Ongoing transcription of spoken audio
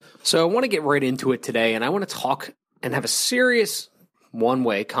So I want to get right into it today, and I want to talk and have a serious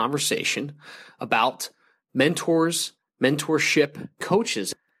one-way conversation about mentors, mentorship,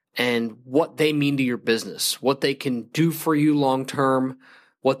 coaches, and what they mean to your business, what they can do for you long-term,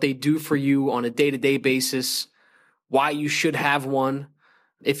 what they do for you on a day-to-day basis, why you should have one.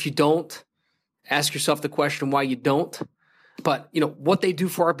 If you don't, ask yourself the question why you don't. But, what they do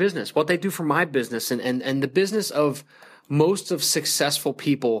for our business, what they do for my business, and the business of most of successful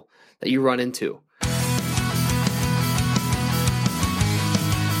people that you run into.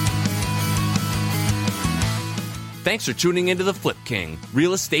 Thanks for tuning into the Flip King,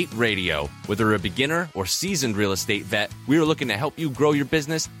 Real Estate Radio. Whether a beginner or seasoned real estate vet, we are looking to help you grow your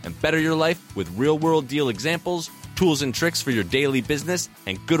business and better your life with real-world deal examples, tools and tricks for your daily business,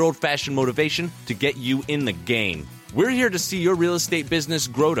 and good old-fashioned motivation to get you in the game. We're here to see your real estate business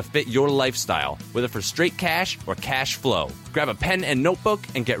grow to fit your lifestyle, whether for straight cash or cash flow. Grab a pen and notebook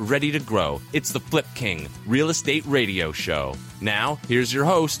and get ready to grow. It's the Flip King, Real Estate Radio Show. Now, here's your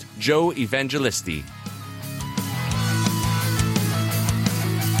host, Joe Evangelisti.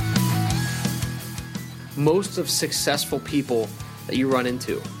 Most of successful people that you run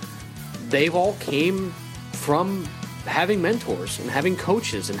into, they've all came from having mentors and having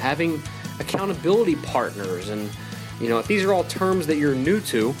coaches and having accountability partners. And, if these are all terms that you're new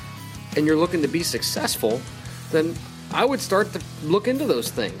to and you're looking to be successful, then I would start to look into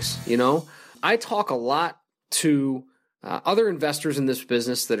those things. I talk a lot to other investors in this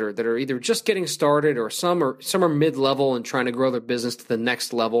business that are either just getting started or some are mid-level and trying to grow their business to the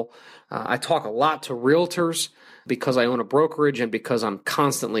next level. I talk a lot to realtors because I own a brokerage and because I'm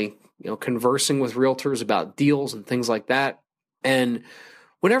constantly conversing with realtors about deals and things like that. And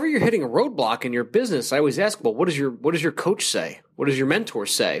whenever you're hitting a roadblock in your business, I always ask, well, what does your coach say? What does your mentor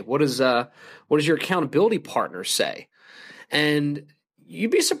say? What does your accountability partner say? And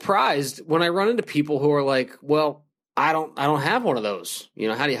you'd be surprised when I run into people who are like, well, I don't have one of those.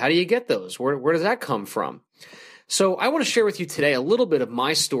 How do you get those? Where does that come from? So I want to share with you today a little bit of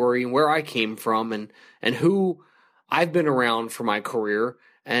my story and where I came from and who I've been around for my career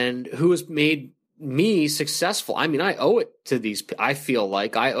and who has made me successful. I mean, I owe it to these. I feel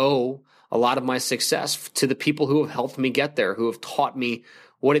like I owe a lot of my success to the people who have helped me get there, who have taught me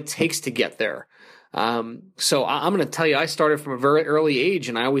what it takes to get there. So I'm going to tell you, I started from a very early age,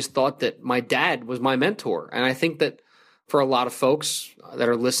 and I always thought that my dad was my mentor. And I think that for a lot of folks that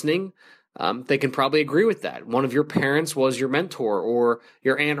are listening, they can probably agree with that. One of your parents was your mentor, or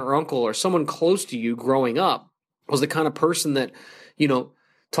your aunt or uncle or someone close to you growing up was the kind of person that,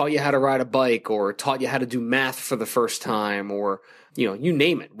 taught you how to ride a bike or taught you how to do math for the first time, or, you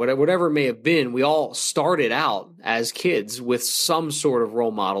name it, whatever it may have been. We all started out as kids with some sort of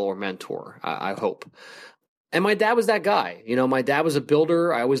role model or mentor, I hope. And my dad was that guy. My dad was a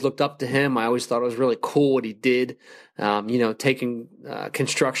builder. I always looked up to him. I always thought it was really cool what he did, taking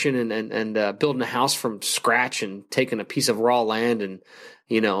construction and building a house from scratch and taking a piece of raw land and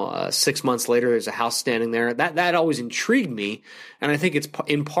 6 months later, there's a house standing there. That always intrigued me. And I think it's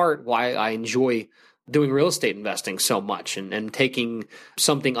in part why I enjoy doing real estate investing so much and taking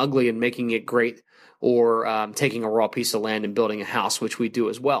something ugly and making it great, or taking a raw piece of land and building a house, which we do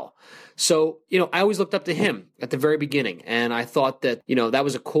as well. So, I always looked up to him at the very beginning. And I thought that, that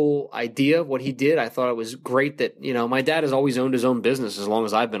was a cool idea, what he did. I thought it was great that, my dad has always owned his own business as long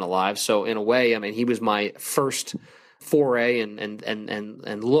as I've been alive. So in a way, he was my first foray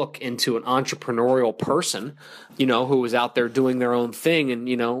and look into an entrepreneurial person, who was out there doing their own thing.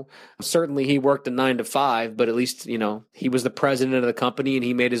 And, certainly he worked a 9 to 5, but at least, he was the president of the company and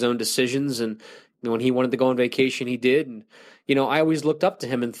he made his own decisions. And when he wanted to go on vacation, he did. And, I always looked up to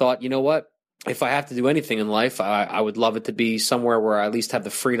him and thought, what, if I have to do anything in life, I would love it to be somewhere where I at least have the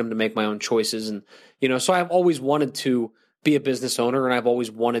freedom to make my own choices. And, so I've always wanted to be a business owner, and I've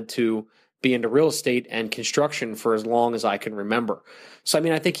always wanted to be into real estate and construction for as long as I can remember. So,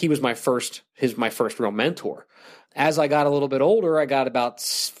 I think he was my first real mentor. As I got a little bit older, I got about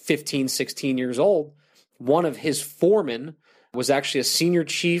 15, 16 years old. One of his foremen was actually a senior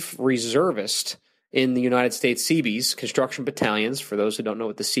chief reservist in the United States SeaBees, construction battalions, for those who don't know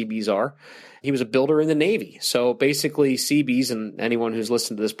what the SeaBees are. He was a builder in the Navy. So basically SeaBees, and anyone who's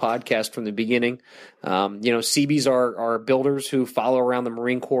listened to this podcast from the beginning, SeaBees are builders who follow around the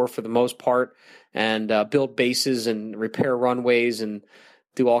Marine Corps for the most part and build bases and repair runways and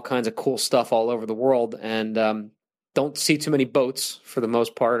do all kinds of cool stuff all over the world, and don't see too many boats for the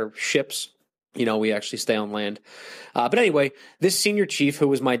most part, or ships. We actually stay on land. But anyway, this senior chief, who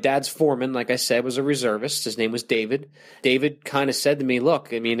was my dad's foreman, like I said, was a reservist. His name was David. David kind of said to me,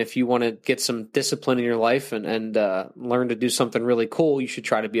 look, if you want to get some discipline in your life and learn to do something really cool, you should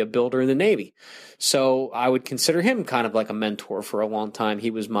try to be a builder in the Navy. So I would consider him kind of like a mentor for a long time. He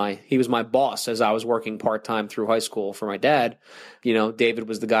was my boss as I was working part-time through high school for my dad. David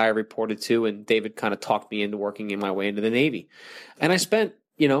was the guy I reported to, and David kind of talked me into working my way into the Navy. And I spent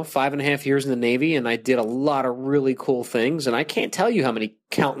 5.5 years in the Navy, and I did a lot of really cool things. And I can't tell you how many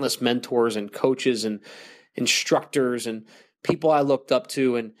countless mentors and coaches and instructors and people I looked up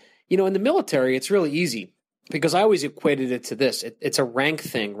to. And, in the military, it's really easy because I always equated it to this. It's a rank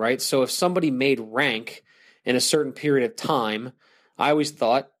thing, right? So if somebody made rank in a certain period of time, I always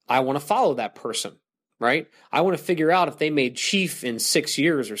thought I want to follow that person. Right? I want to figure out if they made chief in 6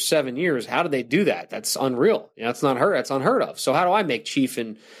 years or 7 years. How did they do that? That's unreal. That's unheard of. So how do I make chief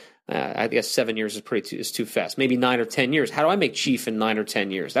in? I guess 7 years is too fast. Maybe 9 or 10 years. How do I make chief in 9 or 10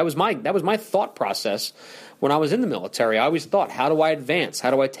 years? That was my thought process when I was in the military. I always thought, how do I advance?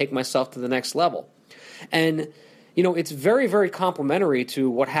 How do I take myself to the next level? And it's very, very complementary to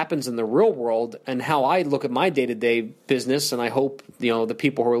what happens in the real world and how I look at my day-to-day business. And I hope the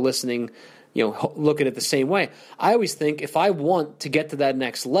people who are listening look at it the same way. I always think if I want to get to that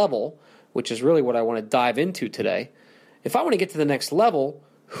next level, which is really what I want to dive into today, if I want to get to the next level,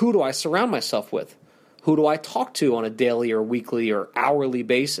 who do I surround myself with? Who do I talk to on a daily or weekly or hourly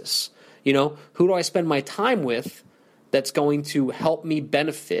basis? Who do I spend my time with that's going to help me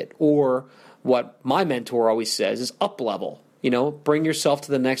benefit? Or what my mentor always says is up level. Bring yourself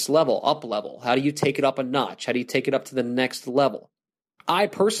to the next level, up level. How do you take it up a notch? How do you take it up to the next level? I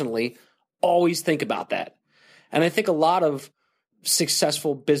personally always think about that. And I think a lot of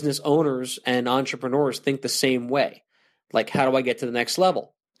successful business owners and entrepreneurs think the same way. Like, how do I get to the next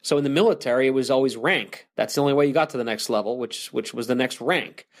level? So in the military, it was always rank. That's the only way you got to the next level, which was the next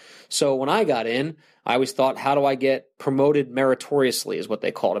rank. So when I got in, I always thought, how do I get promoted meritoriously is what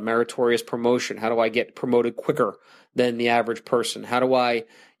they call it, a meritorious promotion. How do I get promoted quicker than the average person? How do I,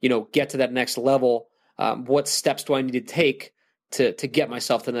 get to that next level? What steps do I need to take to get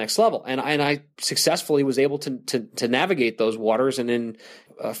myself to the next level? And I successfully was able to navigate those waters. And in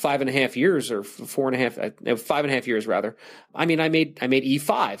 5.5 years or 5.5 years rather, I made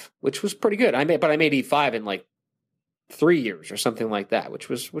E5, which was pretty good. I made E5 in like 3 years or something like that, which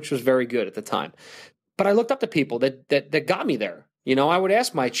was very good at the time. But I looked up to people that got me there. I would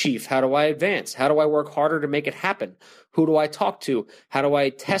ask my chief, how do I advance? How do I work harder to make it happen? Who do I talk to? How do I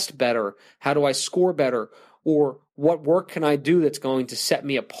test better? How do I score better? Or what work can I do that's going to set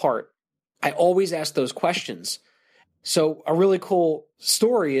me apart? I always ask those questions. So a really cool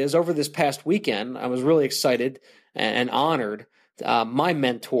story is over this past weekend, I was really excited and honored. My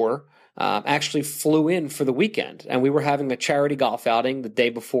mentor actually flew in for the weekend, and we were having a charity golf outing the day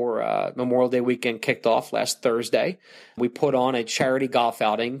before Memorial Day weekend kicked off last Thursday. We put on a charity golf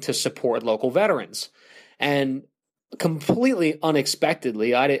outing to support local veterans. And completely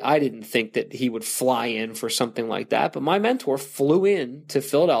unexpectedly, I didn't think that he would fly in for something like that, but my mentor flew in to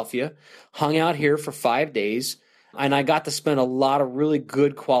Philadelphia, hung out here for 5 days, and I got to spend a lot of really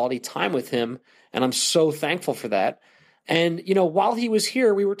good quality time with him, and I'm so thankful for that. And, while he was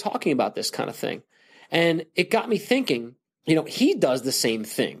here, we were talking about this kind of thing, and it got me thinking, he does the same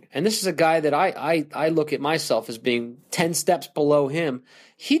thing. And this is a guy that I look at myself as being 10 steps below him.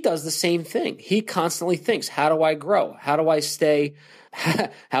 He does the same thing. He constantly thinks, how do I grow? How do I stay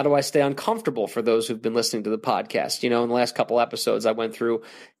uncomfortable? For those who've been listening to the podcast, in the last couple episodes, I went through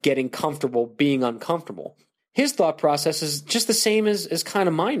getting comfortable, being uncomfortable. His thought process is just the same as kind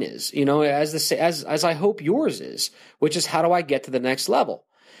of mine is, as I hope yours is, which is how do I get to the next level?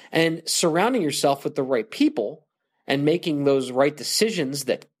 And surrounding yourself with the right people and making those right decisions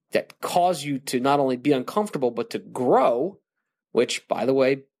that cause you to not only be uncomfortable, but to grow, which, by the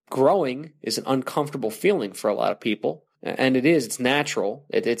way, growing is an uncomfortable feeling for a lot of people. And it's natural.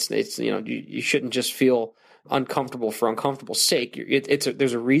 It's you shouldn't just feel uncomfortable for uncomfortable sake.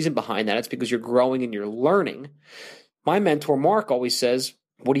 There's a reason behind that. It's because you're growing and you're learning. My mentor, Mark, always says,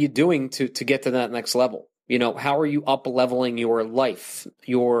 what are you doing to get to that next level? How are you up leveling your life,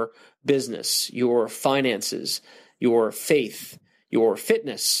 your business, your finances, your faith, your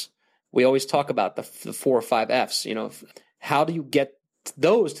fitness? We always talk about the 4 or 5 F's. How do you get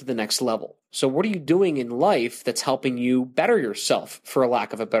those to the next level? So what are you doing in life that's helping you better yourself, for a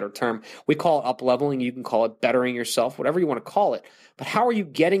lack of a better term? We call it up leveling. You can call it bettering yourself, whatever you want to call it. But how are you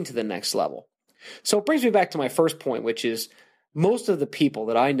getting to the next level? So it brings me back to my first point, which is most of the people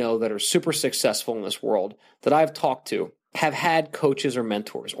that I know that are super successful in this world that I've talked to, have had coaches or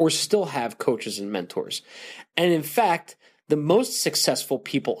mentors, or still have coaches and mentors. And in fact, the most successful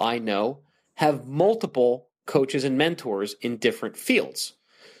people I know have multiple coaches and mentors in different fields.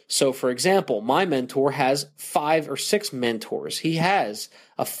 So, for example, my mentor has 5 or 6 mentors. He has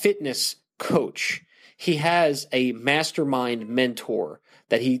a fitness coach. He has a mastermind mentor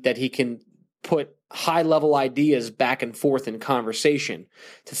that he can put high-level ideas back and forth in conversation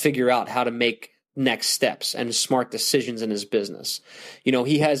to figure out how to make next steps and smart decisions in his business.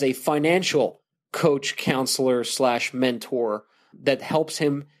 He has a financial coach, counselor / mentor that helps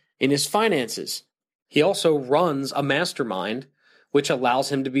him in his finances. He also runs a mastermind, which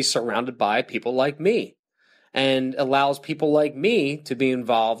allows him to be surrounded by people like me and allows people like me to be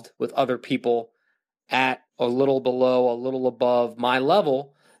involved with other people at a little below, a little above my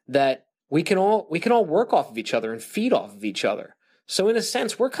level, that we can all work off of each other and feed off of each other. So in a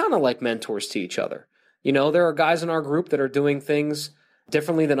sense, we're kind of like mentors to each other. There are guys in our group that are doing things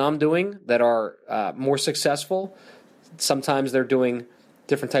differently than I'm doing, that are more successful. Sometimes they're doing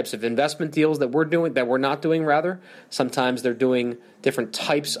different types of investment deals that we're not doing rather. Sometimes they're doing different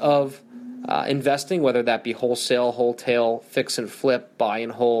types of investing, whether that be wholesale, fix and flip, buy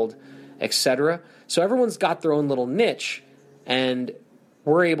and hold, etc. So everyone's got their own little niche, and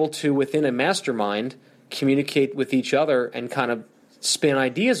we're able to, within a mastermind, communicate with each other and kind of spin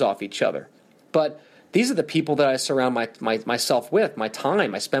ideas off each other. But these are the people that I surround myself with, my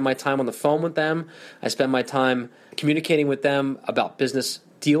time. I spend my time on the phone with them. I spend my time communicating with them about business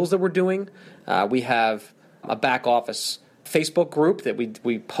deals that we're doing. We have a back office Facebook group that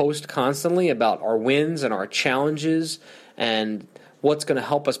we post constantly about our wins and our challenges and what's going to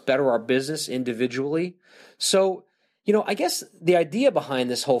help us better our business individually. So, I guess the idea behind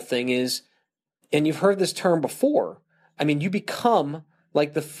this whole thing is, and you've heard this term before, you become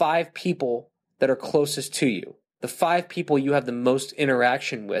like the 5 people that are closest to you, the 5 people you have the most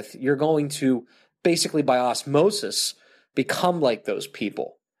interaction with. You're going to basically by osmosis become like those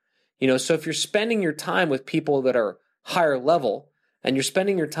people. So if you're spending your time with people that are higher level, and you're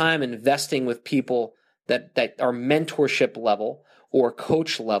spending your time investing with people that are mentorship level or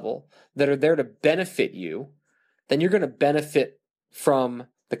coach level, that are there to benefit you, then you're going to benefit from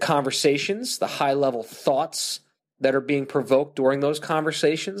the conversations, the high level thoughts that are being provoked during those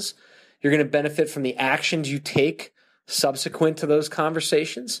conversations. You're going to benefit from the actions you take subsequent to those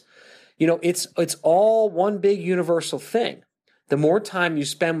conversations. It's all one big universal thing. The more time you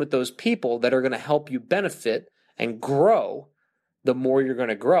spend with those people that are going to help you benefit and grow, the more you're going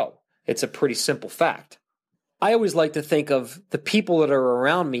to grow. It's a pretty simple fact. I always like to think of the people that are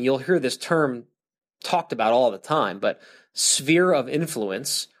around me. You'll hear this term talked about all the time, but sphere of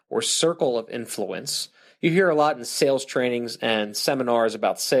influence or circle of influence. You hear a lot in sales trainings and seminars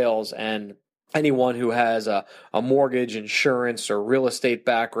about sales, and anyone who has a mortgage, insurance, or real estate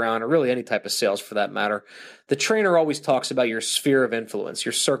background, or really any type of sales for that matter, the trainer always talks about your sphere of influence,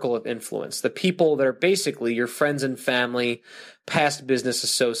 your circle of influence, the people that are basically your friends and family, past business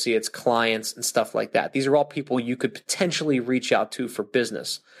associates, clients, and stuff like that. These are all people you could potentially reach out to for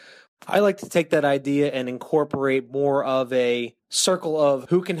business. I like to take that idea and incorporate more of a circle of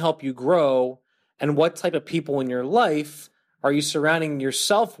who can help you grow and what type of people in your life are you surrounding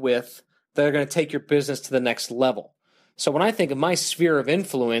yourself with that are going to take your business to the next level. So when I think of my sphere of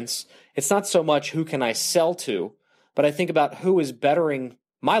influence, it's not so much who can I sell to, but I think about who is bettering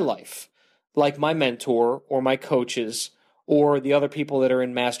my life, like my mentor or my coaches or the other people that are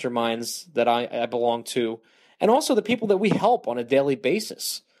in masterminds that I belong to, and also the people that we help on a daily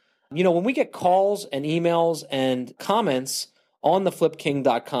basis. When we get calls and emails and comments on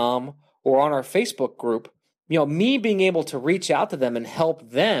theflipking.com or on our Facebook group, me being able to reach out to them and help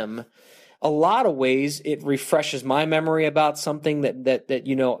them, a lot of ways it refreshes my memory about something that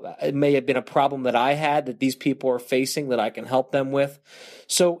it may have been a problem that I had that these people are facing that I can help them with.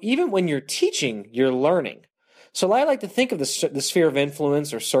 So even when you're teaching, you're learning. So I like to think of the sphere of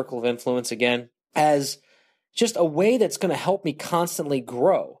influence or circle of influence again as just a way that's going to help me constantly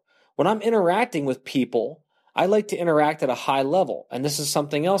grow. When I'm interacting with people, I like to interact at a high level. And this is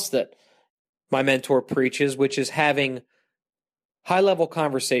something else that my mentor preaches, which is having high-level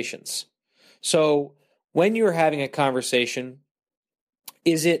conversations. So when you're having a conversation,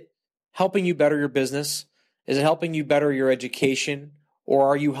 is it helping you better your business? Is it helping you better your education? Or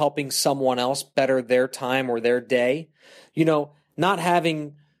are you helping someone else better their time or their day? Not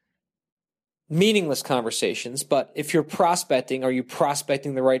having meaningless conversations, but if you're prospecting, are you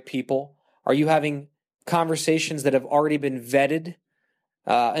prospecting the right people? Are you having conversations that have already been vetted?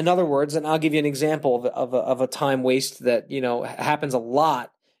 In other words, and I'll give you an example of a time waste that happens a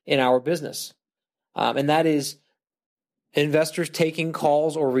lot in our business, and that is investors taking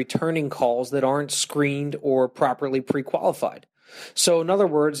calls or returning calls that aren't screened or properly pre-qualified. So in other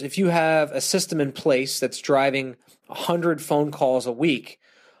words, if you have a system in place that's driving 100 phone calls a week,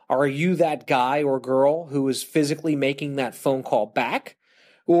 are you that guy or girl who is physically making that phone call back?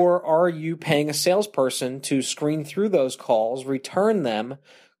 Or are you paying a salesperson to screen through those calls, return them,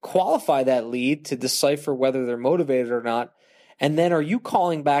 qualify that lead to decipher whether they're motivated or not? And then are you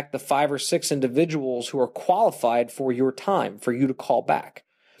calling back the 5 or 6 individuals who are qualified for your time, for you to call back?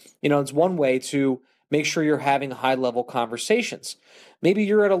 It's one way to make sure you're having high-level conversations. Maybe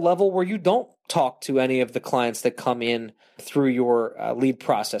you're at a level where you don't talk to any of the clients that come in through your lead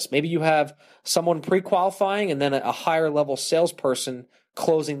process. Maybe you have someone pre-qualifying and then a higher-level salesperson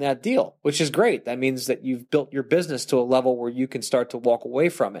closing that deal, which is great. That means that you've built your business to a level where you can start to walk away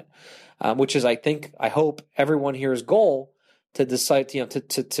from it, which is, I hope, everyone here's goal to decide,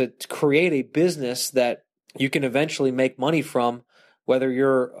 to create a business that you can eventually make money from, whether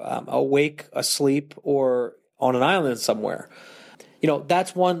you're awake, asleep, or on an island somewhere.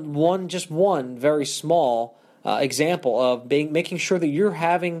 That's one very small example of making sure that you're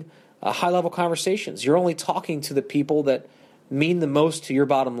having high-level conversations. You're only talking to the people that mean the most to your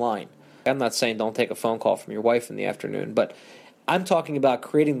bottom line. I'm not saying don't take a phone call from your wife in the afternoon, but I'm talking about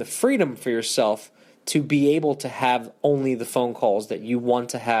creating the freedom for yourself to be able to have only the phone calls that you want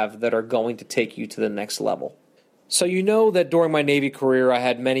to have that are going to take you to the next level. So that during my Navy career, I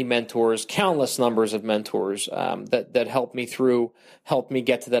had many mentors, countless numbers of mentors that helped me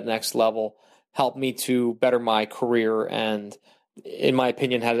get to that next level, helped me to better my career, and in my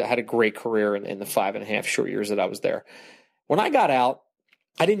opinion, had a great career in the 5.5 short years that I was there. When I got out,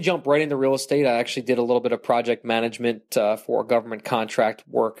 I didn't jump right into real estate. I actually did a little bit of project management for government contract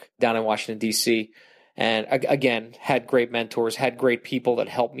work down in Washington, D.C., and again, had great mentors, had great people that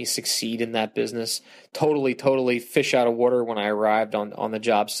helped me succeed in that business. Totally fish out of water when I arrived on the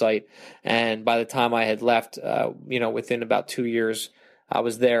job site. And by the time I had left, within about 2 years, I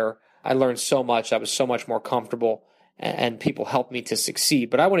was there. I learned so much. I was so much more comfortable, and people helped me to succeed.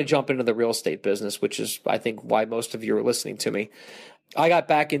 But I want to jump into the real estate business, which is, I think, why most of you are listening to me. I got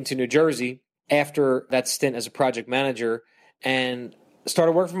back into New Jersey after that stint as a project manager and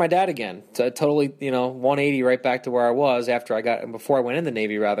started working for my dad again. Totally, 180 right back to where I was before I went in the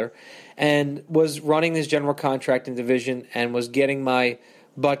Navy, rather, and was running this general contracting division and was getting my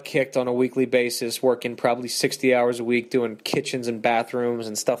butt kicked on a weekly basis, working probably 60 hours a week, doing kitchens and bathrooms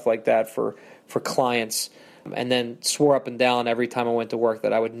and stuff like that for clients, and then swore up and down every time I went to work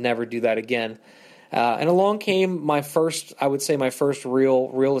that I would never do that again. And along came my first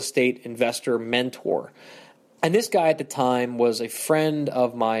real estate investor mentor. And this guy at the time was a friend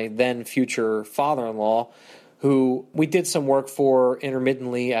of my then future father-in-law, who we did some work for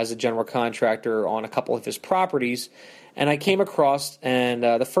intermittently as a general contractor on a couple of his properties. And I came across, and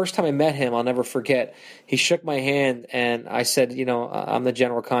the first time I met him, I'll never forget, he shook my hand, and I said, I'm the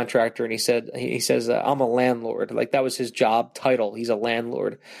general contractor. And he says, I'm a landlord. Like, that was his job title. He's a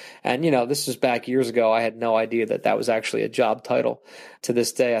landlord. And, this was back years ago. I had no idea that was actually a job title. To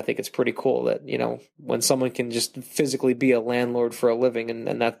this day, I think it's pretty cool that, when someone can just physically be a landlord for a living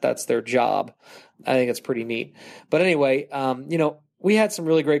and that's their job, I think it's pretty neat. But anyway, we had some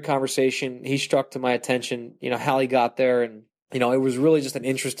really great conversation. He struck to my attention, how he got there. And, it was really just an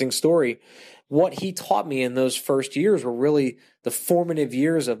interesting story. What he taught me in those first years were really the formative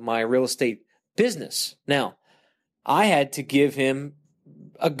years of my real estate business. Now, I had to give him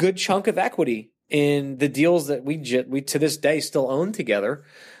a good chunk of equity in the deals that we to this day still own together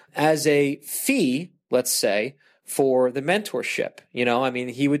as a fee, let's say, for the mentorship.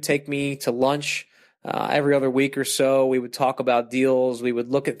 He would take me to lunch every other week or so. We would talk about deals. We would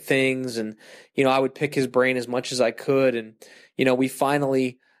look at things, and, I would pick his brain as much as I could. And, we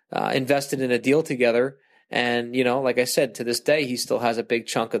finally invested in a deal together. And, like I said, to this day, he still has a big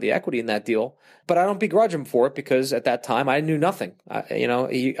chunk of the equity in that deal. But I don't begrudge him for it, because at that time I knew nothing.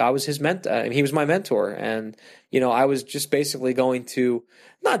 I was his mentor. He was my mentor. And, I was just basically going to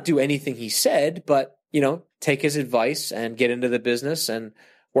not do anything he said, but, take his advice and get into the business and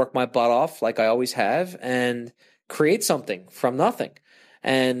work my butt off like I always have and create something from nothing.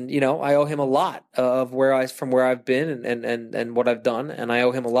 And, I owe him a lot of where I've been and what I've done. And I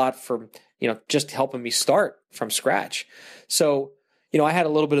owe him a lot for, just helping me start from scratch. So, I had a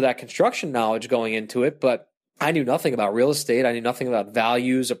little bit of that construction knowledge going into it, but I knew nothing about real estate. I knew nothing about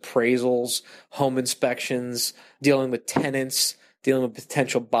values, appraisals, home inspections, dealing with tenants, dealing with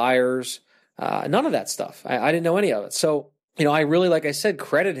potential buyers, none of that stuff. I didn't know any of it. So, I really, like I said,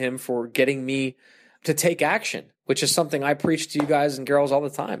 credit him for getting me to take action, which is something I preach to you guys and girls all the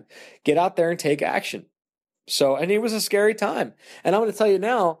time. Get out there and take action. So, and it was a scary time. And I'm going to tell you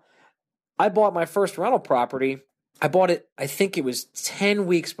now, I bought my first rental property. I bought it, I think it was 10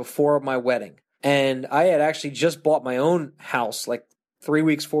 weeks before my wedding. And I had actually just bought my own house like 3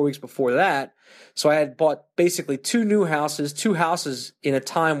 weeks, 4 weeks before that. So I had bought basically two houses in a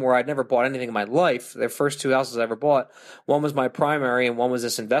time where I'd never bought anything in my life. The first two houses I ever bought, one was my primary and one was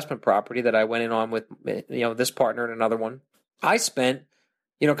this investment property that I went in on with, this partner and another one. I spent,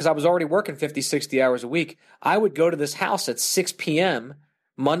 because I was already working 50, 60 hours a week, I would go to this house at 6 p.m.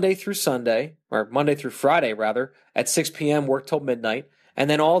 Monday through Sunday, or Monday through Friday rather, at 6 p.m., work till midnight, and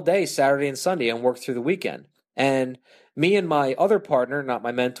then all day Saturday and Sunday and work through the weekend. And me and my other partner, not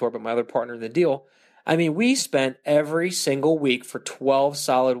my mentor, but my other partner in the deal, we spent every single week for 12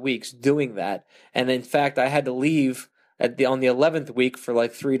 solid weeks doing that. And in fact, I had to leave on the 11th week for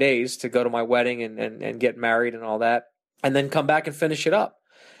like 3 days to go to my wedding and get married and all that, and then come back and finish it up.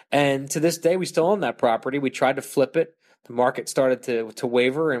 And to this day, we still own that property. We tried to flip it. The market started to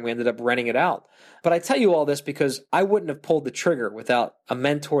waver, and we ended up renting it out. But I tell you all this because I wouldn't have pulled the trigger without a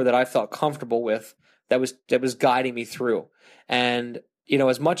mentor that I felt comfortable with that was guiding me through. And,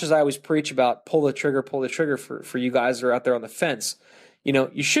 as much as I always preach about pull the trigger for you guys that are out there on the fence,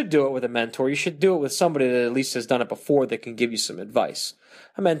 you should do it with a mentor. You should do it with somebody that at least has done it before that can give you some advice,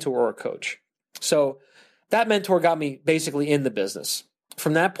 a mentor or a coach. So that mentor got me basically in the business.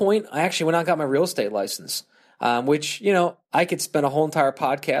 From that point, I actually went out and got my real estate license. Which, I could spend a whole entire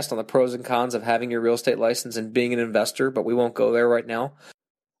podcast on the pros and cons of having your real estate license and being an investor, but we won't go there right now.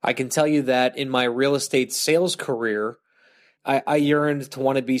 I can tell you that in my real estate sales career, I yearned to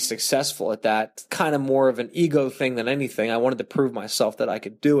want to be successful at that, kind of more of an ego thing than anything. I wanted to prove myself that I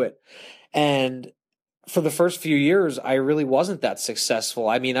could do it. And for the first few years, I really wasn't that successful.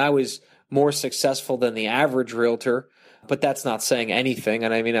 I was more successful than the average realtor. But that's not saying anything.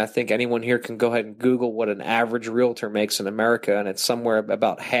 And I think anyone here can go ahead and Google what an average realtor makes in America, and it's somewhere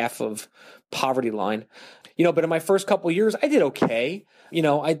about half of poverty line. But in my first couple of years, I did okay.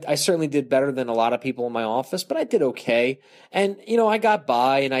 I certainly did better than a lot of people in my office, but I did okay. And, I got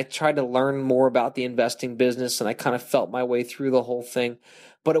by, and I tried to learn more about the investing business, and I kind of felt my way through the whole thing.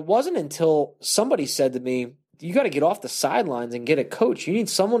 But it wasn't until somebody said to me, you got to get off the sidelines and get a coach. You need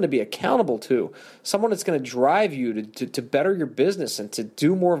someone to be accountable to, someone that's going to drive you to better your business and to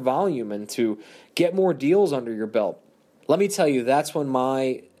do more volume and to get more deals under your belt. Let me tell you, that's when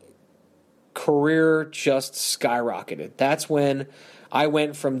my career just skyrocketed. That's when I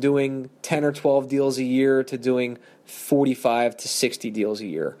went from doing 10 or 12 deals a year to doing 45 to 60 deals a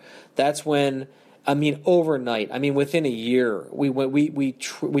year. That's when overnight, within a year,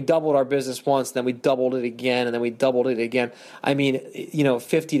 we doubled our business once, then we doubled it again, and then we doubled it again. 50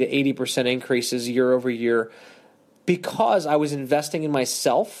 to 80% increases year over year because I was investing in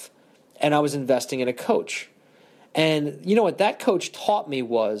myself and I was investing in a coach. And what that coach taught me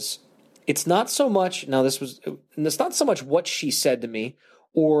was it's not so much what she said to me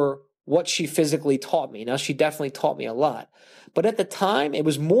or what she physically taught me. Now, she definitely taught me a lot. But at the time, it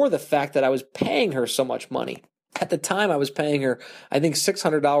was more the fact that I was paying her so much money. At the time, I was paying her, I think,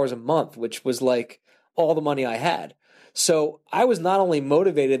 $600 a month, which was like all the money I had. So I was not only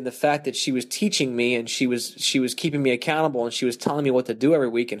motivated in the fact that she was teaching me and she was keeping me accountable and she was telling me what to do every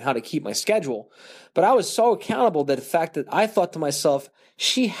week and how to keep my schedule, but I was so accountable that the fact that I thought to myself,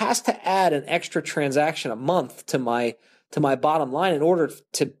 she has to add an extra transaction a month to my bottom line in order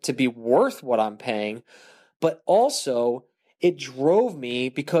to be worth what I'm paying. But also, it drove me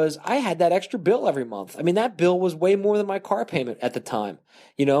because I had that extra bill every month. That bill was way more than my car payment at the time.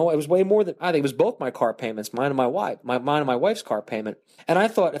 It was way more than, I think it was both my car payments, mine and my wife's car payment. And I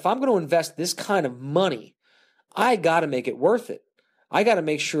thought, if I'm going to invest this kind of money, I got to make it worth it. I got to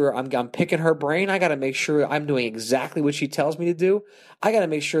make sure I'm picking her brain. I got to make sure I'm doing exactly what she tells me to do. I got to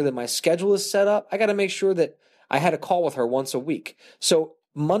make sure that my schedule is set up. I got to make sure that I had a call with her once a week. So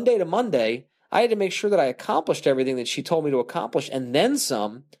Monday to Monday, I had to make sure that I accomplished everything that she told me to accomplish and then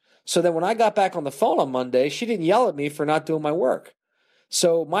some, so that when I got back on the phone on Monday, she didn't yell at me for not doing my work.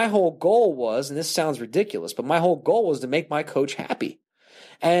 So my whole goal was, and this sounds ridiculous, but my whole goal was to make my coach happy.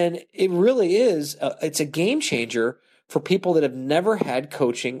 And it really is, it's a game changer for people that have never had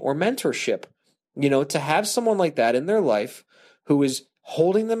coaching or mentorship. To have someone like that in their life who is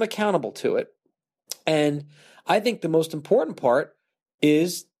holding them accountable to it. And I think the most important part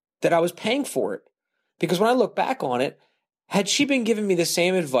is that I was paying for it. Because when I look back on it, had she been giving me the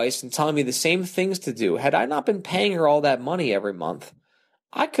same advice and telling me the same things to do, had I not been paying her all that money every month,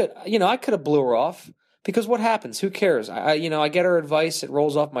 I could have blew her off. Because what happens? Who cares? I get her advice. It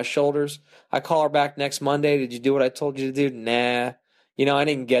rolls off my shoulders. I call her back next Monday. Did you do what I told you to do? Nah. I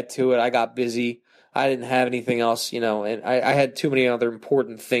didn't get to it. I got busy. I didn't have anything else, and I had too many other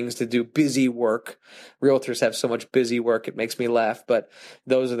important things to do, busy work. Realtors have so much busy work, it makes me laugh, but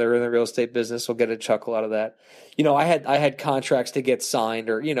those that are in the real estate business will get a chuckle out of that. I had contracts to get signed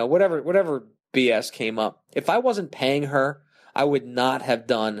or, whatever BS came up. If I wasn't paying her, I would not have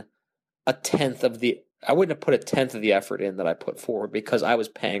done I wouldn't have put a tenth of the effort in that I put forward because I was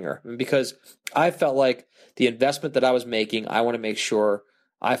paying her. And because I felt like the investment that I was making, I want to make sure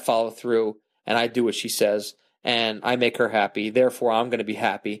I follow through and I do what she says and I make her happy. Therefore, I'm going to be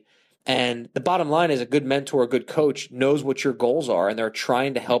happy. And the bottom line is a good mentor, a good coach knows what your goals are and they're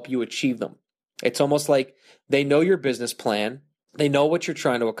trying to help you achieve them. It's almost like they know your business plan. They know what you're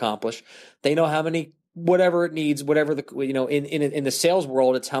trying to accomplish. They know how many whatever it needs, whatever in the sales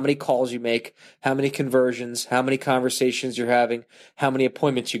world, it's how many calls you make, how many conversions, how many conversations you're having, how many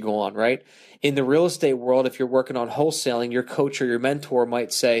appointments you go on, right? In the real estate world, if you're working on wholesaling, your coach or your mentor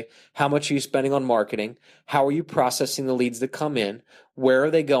might say, how much are you spending on marketing? How are you processing the leads that come in? Where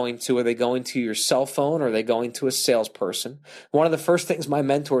are they going to? Are they going to your cell phone or are they going to a salesperson? One of the first things my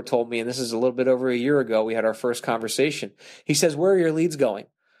mentor told me, and this is a little bit over a year ago, we had our first conversation. He says, where are your leads going?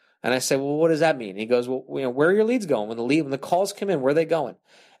 And I said, well, what does that mean? He goes, well, where are your leads going? When the calls come in, where are they going?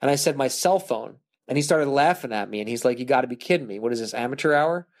 And I said, my cell phone. And he started laughing at me. And he's like, you got to be kidding me. What is this, amateur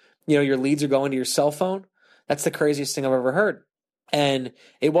hour? Your leads are going to your cell phone? That's the craziest thing I've ever heard. And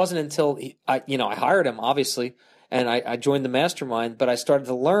it wasn't until I hired him, obviously, and I joined the mastermind, but I started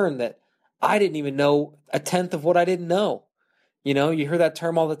to learn that I didn't even know a tenth of what I didn't know. You hear that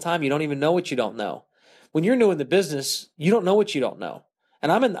term all the time. You don't even know what you don't know. When you're new in the business, you don't know what you don't know.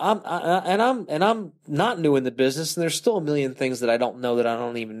 And I'm not new in the business, and there's still a million things that I don't know that I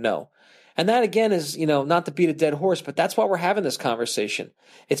don't even know. And that again is, not to beat a dead horse, but that's why we're having this conversation.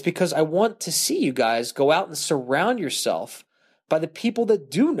 It's because I want to see you guys go out and surround yourself by the people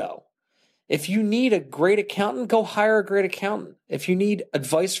that do know. If you need a great accountant, go hire a great accountant. If you need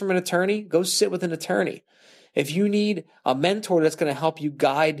advice from an attorney, go sit with an attorney. If you need a mentor that's going to help you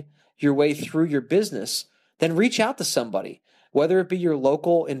guide your way through your business, then reach out to somebody. Whether it be your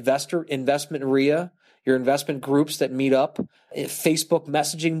local investment RIA, your investment groups that meet up, Facebook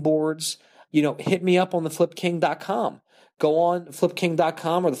messaging boards, hit me up on the flipking.com. Go on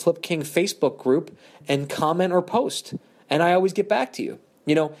flipking.com or the Flip King Facebook group and comment or post. And I always get back to you.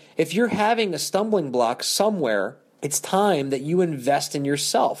 If you're having a stumbling block somewhere, it's time that you invest in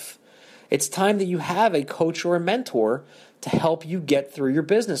yourself. It's time that you have a coach or a mentor to help you get through your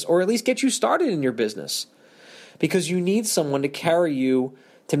business or at least get you started in your business. Because you need someone to carry you,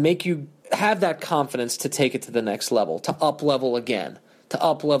 to make you have that confidence to take it to the next level, to up-level again, to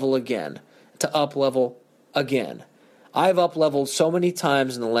up-level again, to up-level again. I've up-leveled so many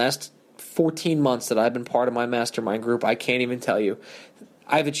times in the last 14 months that I've been part of my mastermind group, I can't even tell you.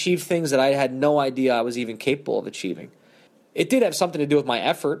 I've achieved things that I had no idea I was even capable of achieving. It did have something to do with my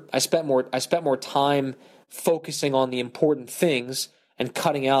effort. I spent more time focusing on the important things and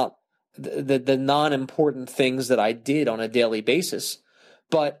cutting out the non-important things that I did on a daily basis.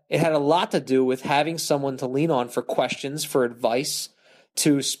 But it had a lot to do with having someone to lean on for questions, for advice,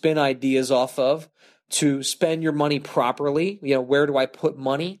 to spin ideas off of, to spend your money properly. Where do I put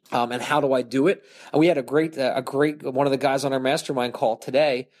money and how do I do it? And we had a great one of the guys on our mastermind call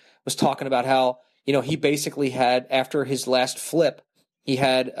today was talking about how, he basically had, after his last flip, he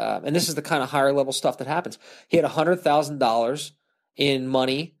had, and this is the kind of higher level stuff that happens. He had $100,000 in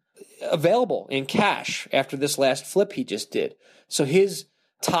money available in cash after this last flip he just did. So his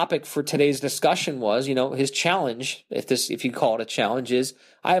topic for today's discussion was, his challenge, if you call it a challenge, is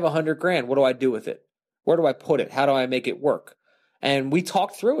I have $100,000. What do I do with it? Where do I put it? How do I make it work? And we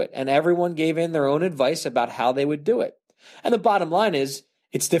talked through it, and everyone gave in their own advice about how they would do it. And the bottom line is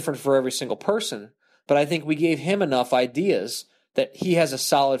it's different for every single person, but I think we gave him enough ideas that he has a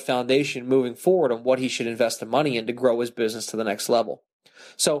solid foundation moving forward on what he should invest the money in to grow his business to the next level.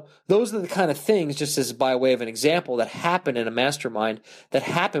 So those are the kind of things, just as by way of an example, that happen in a mastermind, that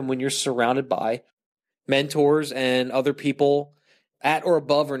happen when you're surrounded by mentors and other people at or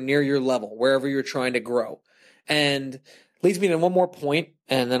above or near your level, wherever you're trying to grow. And leads me to one more point,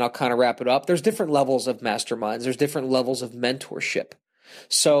 and then I'll kind of wrap it up. There's different levels of masterminds. There's different levels of mentorship.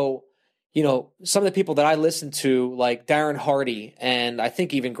 So, some of the people that I listen to, like Darren Hardy and I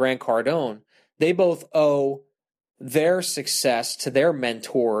think even Grant Cardone, they both owe their success to their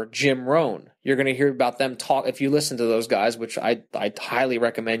mentor, Jim Rohn. You're going to hear about them talk, if you listen to those guys, which I highly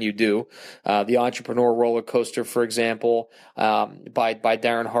recommend you do. The Entrepreneur Roller Coaster, for example, by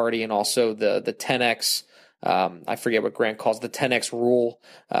Darren Hardy, and also the 10X, I forget what Grant calls the 10X rule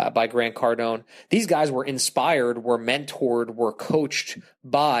by Grant Cardone. These guys were inspired, were mentored, were coached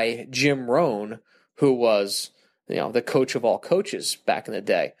by Jim Rohn, who was, the coach of all coaches back in the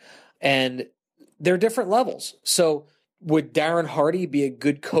day. And they're different levels. So would Darren Hardy be a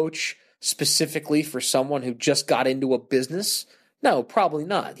good coach specifically for someone who just got into a business? No, probably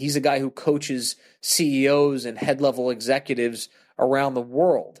not. He's a guy who coaches CEOs and head-level executives around the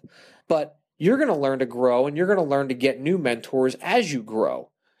world. But you're going to learn to grow, and you're going to learn to get new mentors as you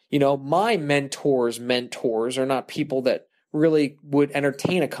grow. My mentors are not people that really would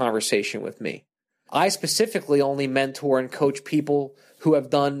entertain a conversation with me. I specifically only mentor and coach people who have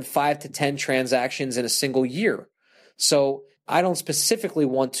done 5 to 10 transactions in a single year. So I don't specifically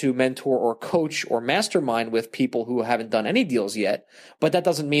want to mentor or coach or mastermind with people who haven't done any deals yet, but that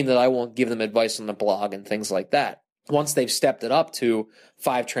doesn't mean that I won't give them advice on the blog and things like that. Once they've stepped it up to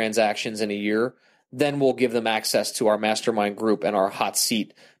 5 transactions in a year, then we'll give them access to our mastermind group and our hot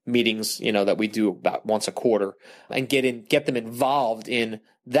seat meetings, that we do about once a quarter, and get them involved in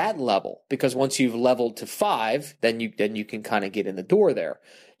that level. Because once you've leveled to 5, then you can kind of get in the door there.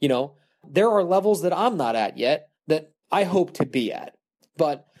 There are levels that I'm not at yet that I hope to be at.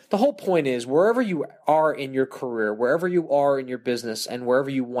 But the whole point is, wherever you are in your career, wherever you are in your business, and wherever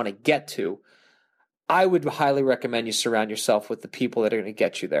you want to get to, I would highly recommend you surround yourself with the people that are going to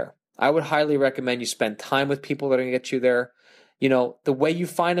get you there. I would highly recommend you spend time with people that are going to get you there. The way you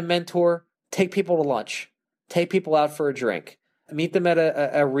find a mentor, take people to lunch, take people out for a drink, meet them at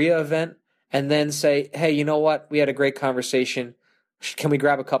a RIA event, and then say, hey, you know what? We had a great conversation. Can we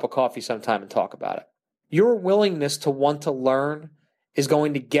grab a cup of coffee sometime and talk about it? Your willingness to want to learn is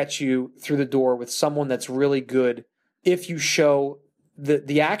going to get you through the door with someone that's really good if you show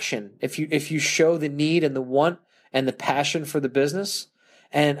the action, if you show the need and the want and the passion for the business.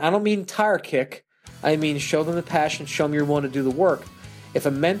 And I don't mean tire kick. I mean show them the passion, show them you're willing to do the work. If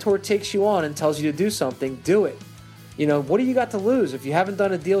a mentor takes you on and tells you to do something, do it. What do you got to lose? If you haven't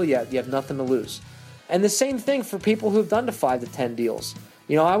done a deal yet, you have nothing to lose. And the same thing for people who've done to 5 to 10 deals.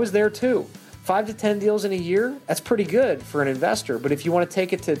 I was there too. 5 to 10 deals in a year, that's pretty good for an investor. But if you want to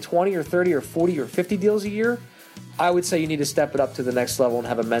take it to 20 or 30 or 40 or 50 deals a year, I would say you need to step it up to the next level and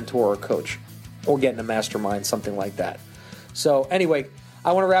have a mentor or a coach or get in a mastermind, something like that. So anyway,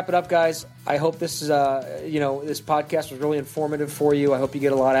 I want to wrap it up, guys. I hope this is, this podcast was really informative for you. I hope you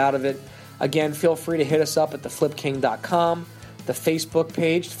get a lot out of it. Again, feel free to hit us up at theflipking.com, the Facebook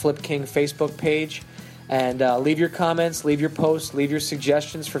page, Flip King Facebook page, and leave your comments, leave your posts, leave your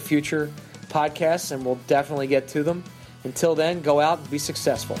suggestions for future podcasts, and we'll definitely get to them. Until then, go out and be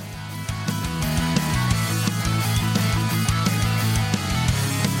successful.